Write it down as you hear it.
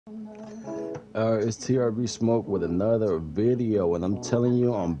It's Trbsmoke with another video, and I'm telling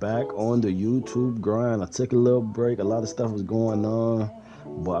you, I'm back on the YouTube grind. I took a little break, a lot of stuff was going on,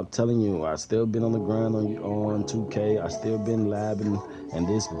 but I'm telling you, I still been on the grind on 2K. I still been labbing, and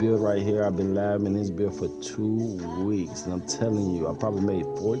this build right here, I've been labbing this build for 2 weeks, and I'm telling you, I probably made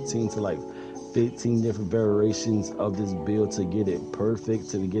 14 to like 15 different variations of this build to get it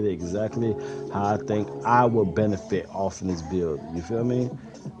perfect, to get it exactly how I think I will benefit off in this build. You feel me?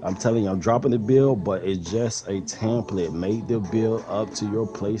 I'm telling you, I'm dropping the build, but it's just a template. Make the build up to your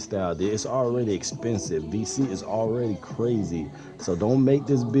play style. It's already expensive. VC is already crazy. So don't make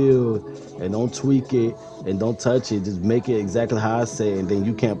this build and don't tweak it and don't touch it. Just make it exactly how I say, and then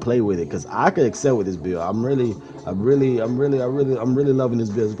you can't play with it. Cause I could excel with this build. I'm really loving this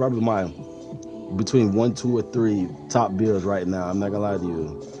build. It's probably my between 1, 2, or 3 top builds right now. I'm not gonna lie to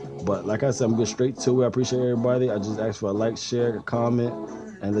you. But like I said, I'm going straight to it. I appreciate everybody. I just asked for a like, share, a comment,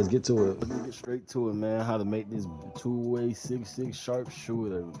 and let's get to it. Let's get straight to it, man. How to make this two-way 6'6"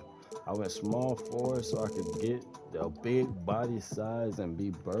 sharpshooter. I went small forward so I could get a big body size and be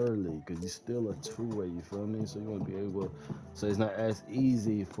burly, because you're still a two-way, you feel me? So you want to be able, so it's not as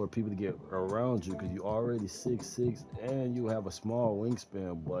easy for people to get around you, because you already 6'6" and you have a small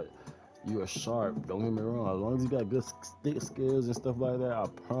wingspan, but you are sharp. Don't get me wrong. As long as you got good stick skills and stuff like that, I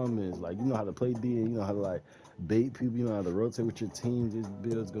promise. Like, you know how to play D, and you know how to like bait people. You know how to rotate with your team. This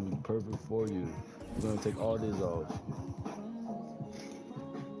build is gonna be perfect for you. We're gonna take all this off.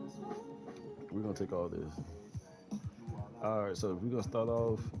 We're gonna take all this. All right. So we're gonna start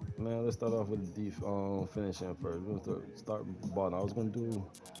off. Man, let's start off with the finishing first. We're gonna start bottom. I was gonna do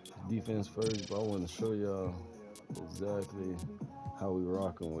defense first, but I want to show y'all exactly how we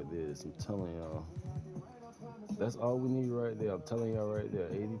rocking with this. I'm telling y'all. That's all we need right there. I'm telling y'all right there.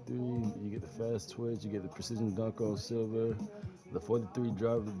 83, you get the fast twitch, you get the precision dunk on silver. The 43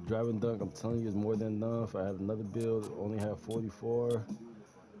 driving dunk, I'm telling you, is more than enough. I had another build, only had 44.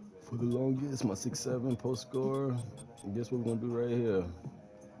 For the longest, my 6'7" post score. And guess what we're gonna do right here?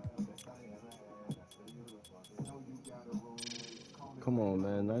 Come on,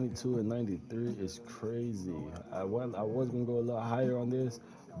 man. 92 and 93 is crazy. I was gonna go a lot higher on this,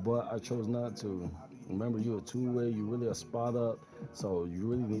 but I chose not to. Remember, you're a two-way. You really a spot up, so you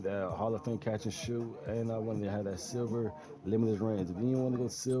really need that Hall of Fame catch and shoot. And I wanted to have that silver limited range. If you didn't want to go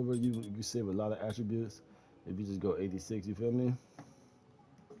silver, you save a lot of attributes. If you just go 86, you feel me?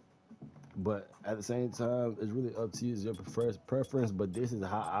 But at the same time, it's really up to you. It's your preference. But this is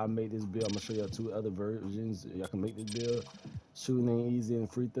how I made this build. I'm gonna show y'all 2 other versions. Y'all can make this build. Shooting ain't easy in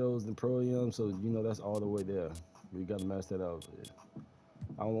free throws and pro-am, so you know that's all the way there. We gotta match that out.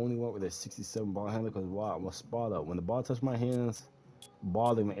 I only went with a 67 ball handle because why? I'm a spot up. When the ball touch my hands,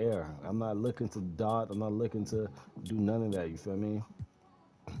 ball in the air. I'm not looking to dot. I'm not looking to do none of that. You feel me?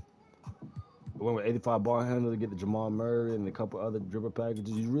 I went with 85 ball handle to get the Jamal Murray and a couple other dribble packages.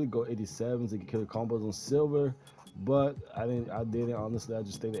 You really go 87 to kill combos on silver, but I didn't. I didn't honestly. I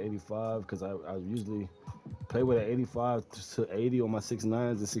just stayed at 85 because I usually play with an 85 to 80 on my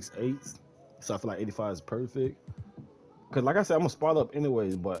 6'9s and 6'8s. So I feel like 85 is perfect. Cause like I said, I'm gonna spot up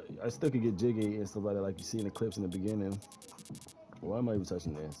anyways, but I still could get jiggy and stuff like that, like you see in the clips in the beginning. Why am I even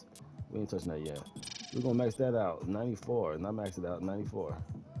touching this? We ain't touching that yet. We're gonna max that out. 94, not max it out. 94.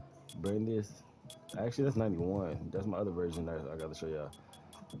 Bring this. Actually, that's 91. That's my other version that I gotta show y'all.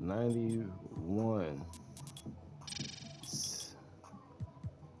 91.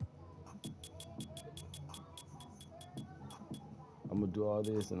 I'm gonna do all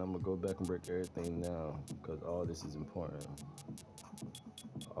this and I'm gonna go back and break everything down because all this is important.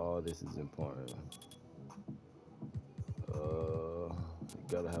 All this is important. You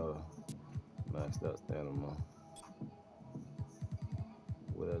gotta have maxed out stamina.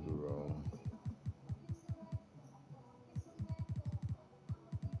 What did I do wrong?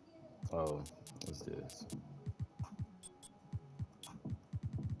 Oh, what's this?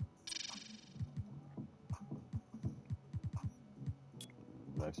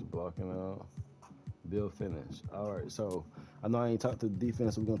 I'm actually blocking out. Build finish. All right, so I know I ain't talked to the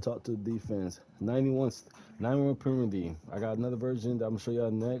defense. So we're gonna talk to the defense. 91 penalty. I got another version that I'm gonna show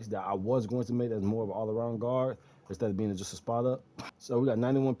y'all next that I was going to make that's more of an all-around guard instead of being just a spot up. So we got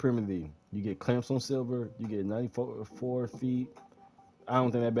 91 penalty. You get clamps on silver. You get 94 feet. I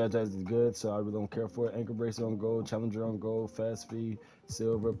don't think that bad jazz is good, so I really don't care for it. Ankle bracer on gold, challenger on gold, fast speed,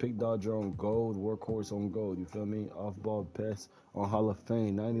 silver, pick dodger on gold, workhorse on gold. You feel me? Off ball pest on Hall of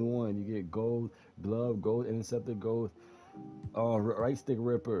Fame. 91, you get gold glove, gold interceptor, gold. Right stick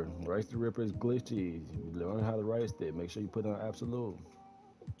ripper. Right stick ripper is glitchy. You learn how to right stick. Make sure you put on absolute.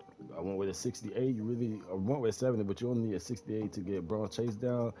 I went with a 68. I went with a 70, but you only need a 68 to get bronze chase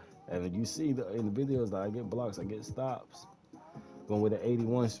down. And you see in the videos that I get blocks, I get stops. Going with an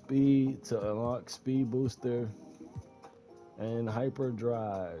 81 speed to unlock speed booster and hyper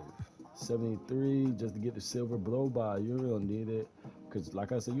drive. 73 just to get the silver blow by. You really don't need it, because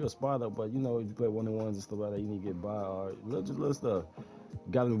like I said, you're a spotter, but you know, if you play 1-on-1s and stuff like that, you need to get by. Or just little stuff.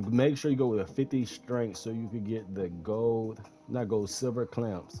 Gotta make sure you go with a 50 strength so you can get the silver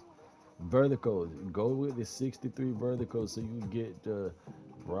clamps. Vertical, go with the 63 vertical so you can get the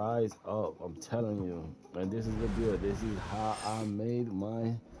rise up. I'm telling you. And this is the build. This is how I made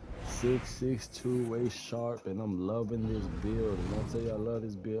my 6'6" two-way sharp, and I'm loving this build. And I'll tell you, I love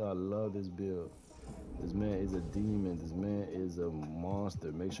this build. I love this build. This man is a demon. This man is a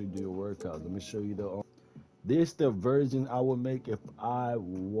monster. Make sure you do your workouts. Let me show you this the version I would make if I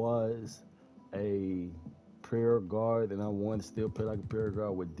was a prayer guard and I wanted to still play like a prayer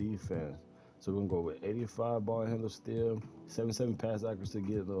guard with defense. So we're gonna go with 85 ball handle still, 77 pass accuracy to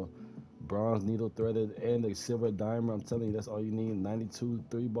get the bronze needle threaded and the silver diamond. I'm telling you, that's all you need. 92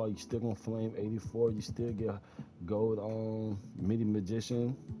 3 ball, you still gonna flame. 84, you still get gold on midi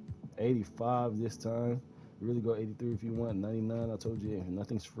magician. 85 this time. You really go 83 if you want. 99, I told you,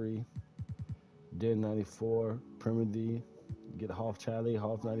 nothing's free. Then 94 Premier D, get half Charlie,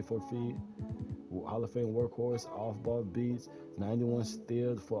 half 94 feet. Hall of Fame workhorse, off ball beats. 91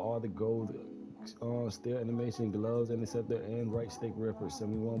 steel for all the gold steel animation, gloves, interceptor, and right stick ripper.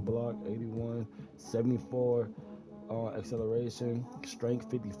 71 block, 81, 74 acceleration,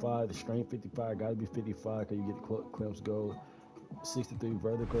 strength 55. The strength 55 gotta be 55 because you get the clamps gold. 63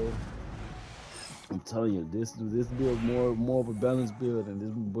 vertical. I'm telling you, this build more of a balanced build, and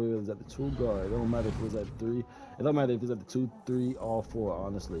this build is at the 2 guard. It don't matter if it's at 3. It don't matter if it's at the 2, 3, or 4,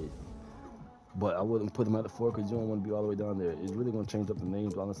 honestly. But I wouldn't put them at the 4 because you don't want to be all the way down there. It's really going to change up the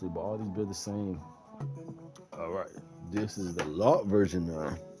names, honestly, but all these builds the same. All right, this is the lock version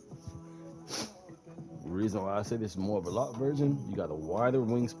now. The reason why I say this is more of a lock version, you got a wider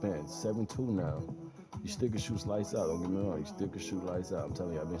wingspan, 7'2" now. You still can shoot lights out, don't get me wrong. You still can shoot lights out. I'm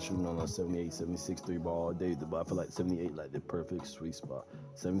telling you, I've been shooting on a 78, 76 3 ball all day, but I feel like 78 like the perfect sweet spot.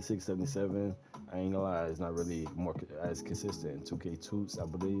 76, 77, I ain't gonna lie, it's not really more as consistent. 2K Toots, I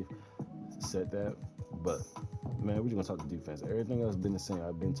believe, said that. But man, we're just gonna talk to defense. Everything else been the same.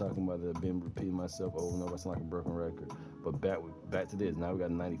 I've been talking about it, I've been repeating myself over and over. I sound like a broken record. But back to this. Now we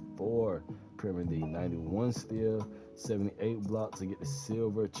got 94 Premier D, 91 steel, 78 block to get the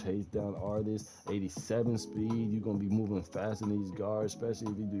silver, chase down artist, 87 speed. You're gonna be moving fast in these guards,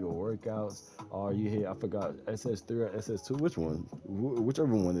 especially if you do your workouts. Or you hit, I forgot, SS3 or SS2, which one?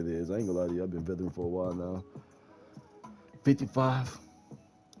 Whichever one it is. I ain't gonna lie to you, I've been veteran for a while now. 55,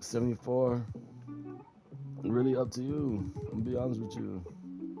 74, really up to you. I'm gonna be honest with you.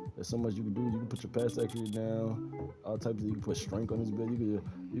 There's so much you can do. You can put your pass accuracy down, all types of, you can put strength on this build. You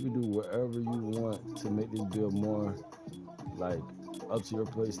can do whatever you want to make this build more like up to your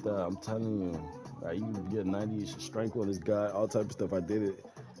play style. I'm telling you, like, you can get 90 strength on this guy, all type of stuff. I did it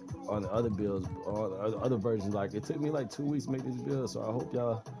on the other builds, on other versions. Like, it took me like 2 weeks to make this build, so I hope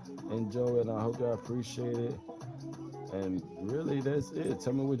y'all enjoy it and I hope y'all appreciate it. And really, that's it.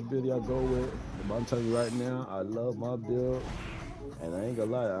 Tell me which build y'all go with. But I'm telling you right now, I love my build. And I ain't gonna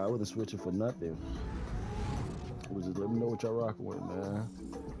lie, I wouldn't switch it for nothing. But just let me know what y'all rocking with, man.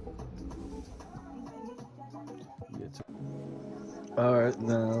 Alright,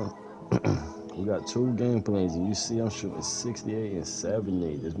 now, we got 2 gameplays. And you see I'm shooting 68 and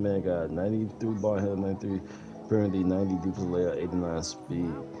 70. This man got 93 ball head, 93, apparently 90 defensive layout, 89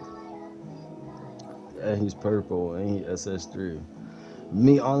 speed. And he's purple, and he SS3.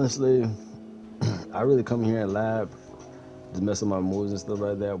 Me, honestly, I really come here and laugh, just mess with my moves and stuff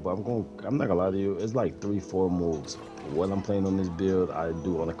like that. But I'm not gonna lie to you, it's like 3-4 moves. What I'm playing on this build, I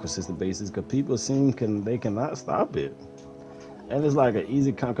do on a consistent basis, because people they cannot stop it. And it's like an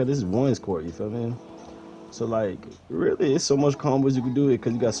easy comp, because this is one's court, you feel me? So like, really, it's so much combos you can do it,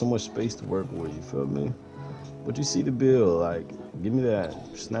 because you got so much space to work with, you feel me? But you see the build, like, give me that,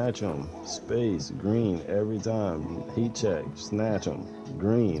 snatch them, space, green every time, heat check, snatch them,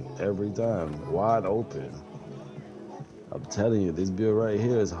 green every time, wide open. I'm telling you, this build right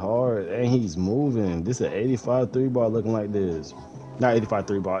here is hard, and he's moving. This is an 85 3 ball looking like this. Not 85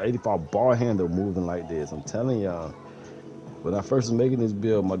 3 ball, 85 ball handle moving like this. I'm telling y'all. When I first was making this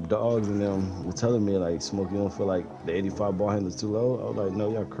build, my dogs and them were telling me, like, Smoke, you don't feel like the 85 ball handle is too low? I was like,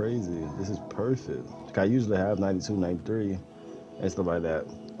 no, y'all crazy. This is perfect. I usually have 92, 93 and stuff like that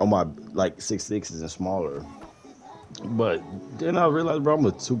on my, like, 6'6" and smaller. But then I realized, bro, I'm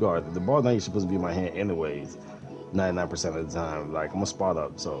a 2 guard. The ball ain't supposed to be in my hand anyways, 99% of the time. Like, I'm a spot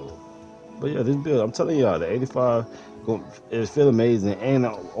up, so But yeah, this build, I'm telling y'all, the 85 it feel amazing, and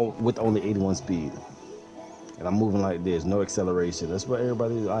with only 81 speed. And I'm moving like this, no acceleration. That's what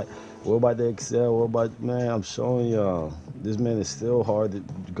everybody like. What about the excel? What about, man? I'm showing y'all, this man is still hard to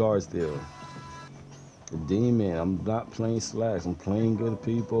guard still. The demon. I'm not playing slacks. I'm playing good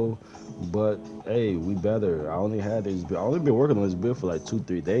people, but hey, we better. I only had this. I only been working on this build for like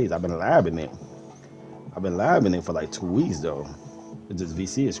 2-3 days. I've been labbing it. I've been labbing it for like 2 weeks though. This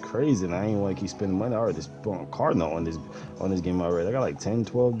VC is crazy, and I ain't want to keep spending money. I already spent Cardinal on this game already. I got like 10,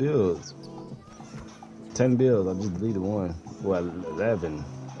 12 builds. 10 builds. I just deleted one. Well, 11.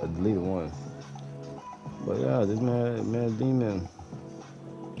 I deleted one. But yeah, this man demon.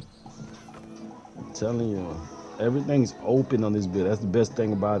 I'm telling you, everything's open on this build. That's the best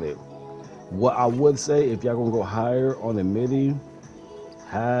thing about it. What I would say, if y'all gonna go higher on the midi,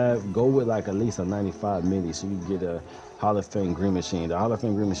 go with like at least a 95 midi, so you get a Hall of Fame green machine. The Hall of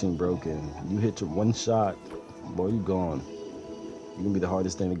Fame green machine broken. You hit your one shot, boy, you gone. You're gonna be the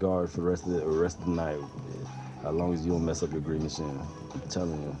hardest thing to guard for the rest of the night, as long as you don't mess up your green machine. I'm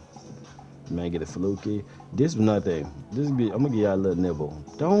telling you, man, get a fluky. This is nothing. I'm gonna give y'all a little nibble.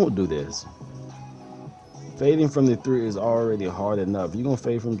 Don't do this. Fading from the 3 is already hard enough. You're gonna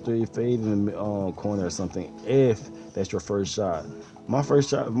fade from 3, fade in the corner or something, if that's your first shot. My first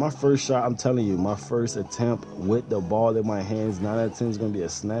shot, I'm telling you, my first attempt with the ball in my hands, 9 out of 10 is gonna be a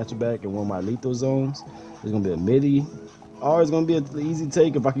snatchback in one of my lethal zones. It's gonna be a midi, or it's gonna be an easy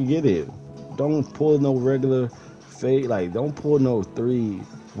take if I can get it. Don't pull no regular fade, like don't pull no 3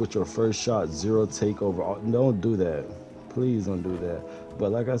 with your first shot, 0 takeover. Don't do that. Please don't do that.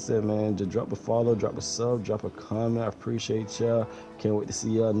 But like I said, man, just drop a follow, drop a sub, drop a comment. I appreciate y'all. Can't wait to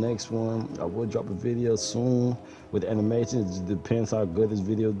see y'all next one. I will drop a video soon with the animation. It just depends how good this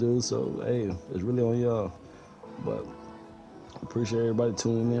video do. So hey, it's really on y'all. But appreciate everybody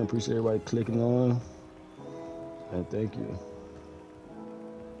tuning in. Appreciate everybody clicking on. And thank you.